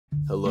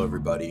Hello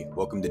everybody,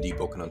 welcome to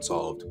Deepwoken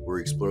Unsolved, where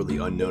we explore the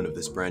unknown of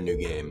this brand new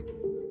game.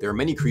 There are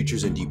many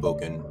creatures in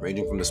Deepwoken,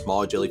 ranging from the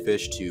small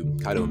jellyfish to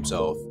Kaido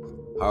himself.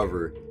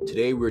 However,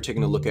 today we're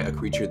taking a look at a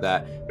creature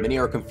that many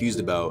are confused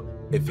about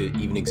if it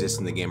even exists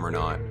in the game or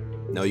not.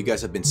 Now you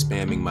guys have been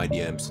spamming my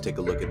DMs to take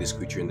a look at this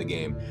creature in the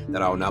game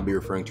that I will now be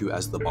referring to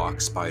as the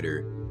box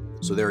spider.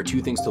 So there are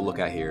two things to look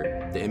at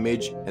here, the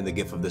image and the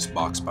gif of this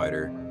box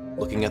spider.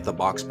 Looking at the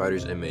box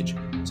spider's image,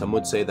 some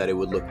would say that it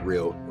would look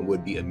real and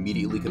would be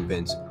immediately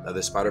convinced that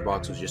the spider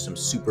box was just some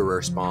super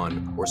rare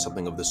spawn or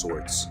something of the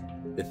sorts.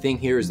 The thing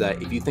here is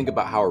that if you think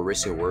about how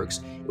Arisia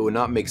works, it would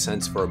not make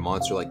sense for a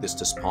monster like this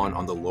to spawn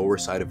on the lower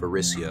side of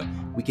Arisia.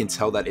 We can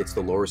tell that it's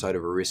the lower side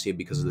of Arisia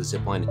because of the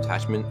zipline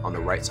attachment on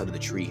the right side of the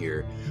tree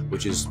here,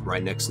 which is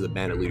right next to the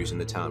bandit leaders in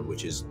the town,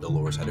 which is the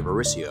lower side of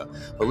Arisia.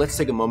 But let's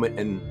take a moment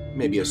and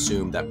maybe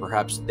assume that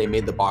perhaps they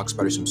made the box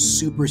spider some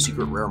super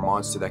secret rare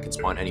monster that can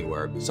spawn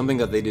anywhere, something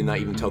that they did not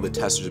even tell the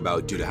testers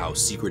about due to how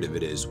secretive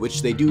it is,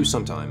 which they do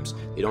sometimes.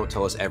 They don't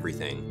tell us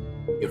everything.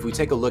 If we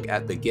take a look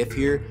at the GIF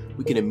here,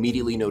 we can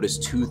immediately notice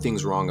two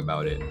things wrong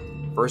about it.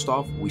 First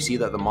off, we see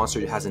that the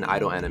monster has an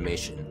idle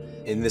animation.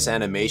 In this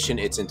animation,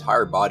 its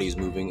entire body is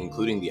moving,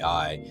 including the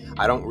eye.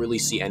 I don't really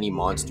see any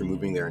monster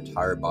moving their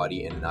entire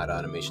body in an idle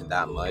animation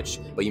that much,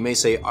 but you may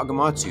say,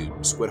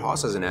 Agamatsu, Squid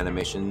Hoss has an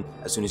animation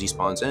as soon as he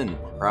spawns in.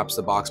 Perhaps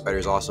the box spider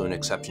is also an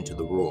exception to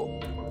the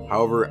rule.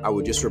 However, I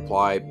would just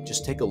reply,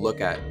 just take a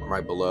look at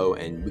right below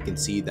and we can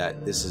see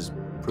that this is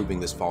proving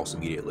this false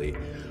immediately.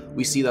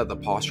 We see that the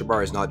posture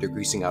bar is not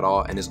decreasing at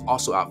all and is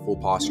also at full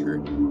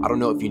posture. I don't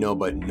know if you know,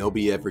 but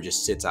nobody ever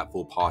just sits at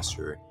full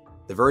posture.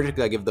 The verdict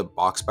I give the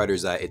box spider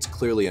is that it's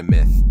clearly a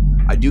myth.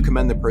 I do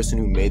commend the person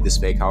who made this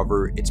fake,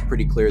 however, it's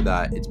pretty clear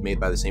that it's made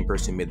by the same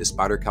person who made the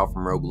spider cow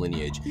from Rogue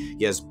Lineage.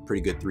 He has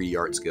pretty good 3D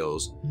art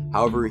skills.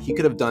 However, he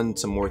could have done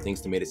some more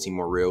things to make it seem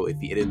more real if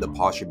he edited the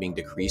posture being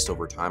decreased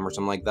over time or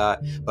something like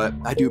that, but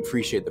I do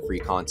appreciate the free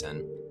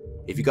content.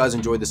 If you guys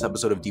enjoyed this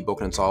episode of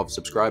Deepwoken Unsolved,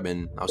 subscribe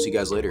and I'll see you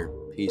guys later.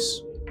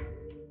 Peace.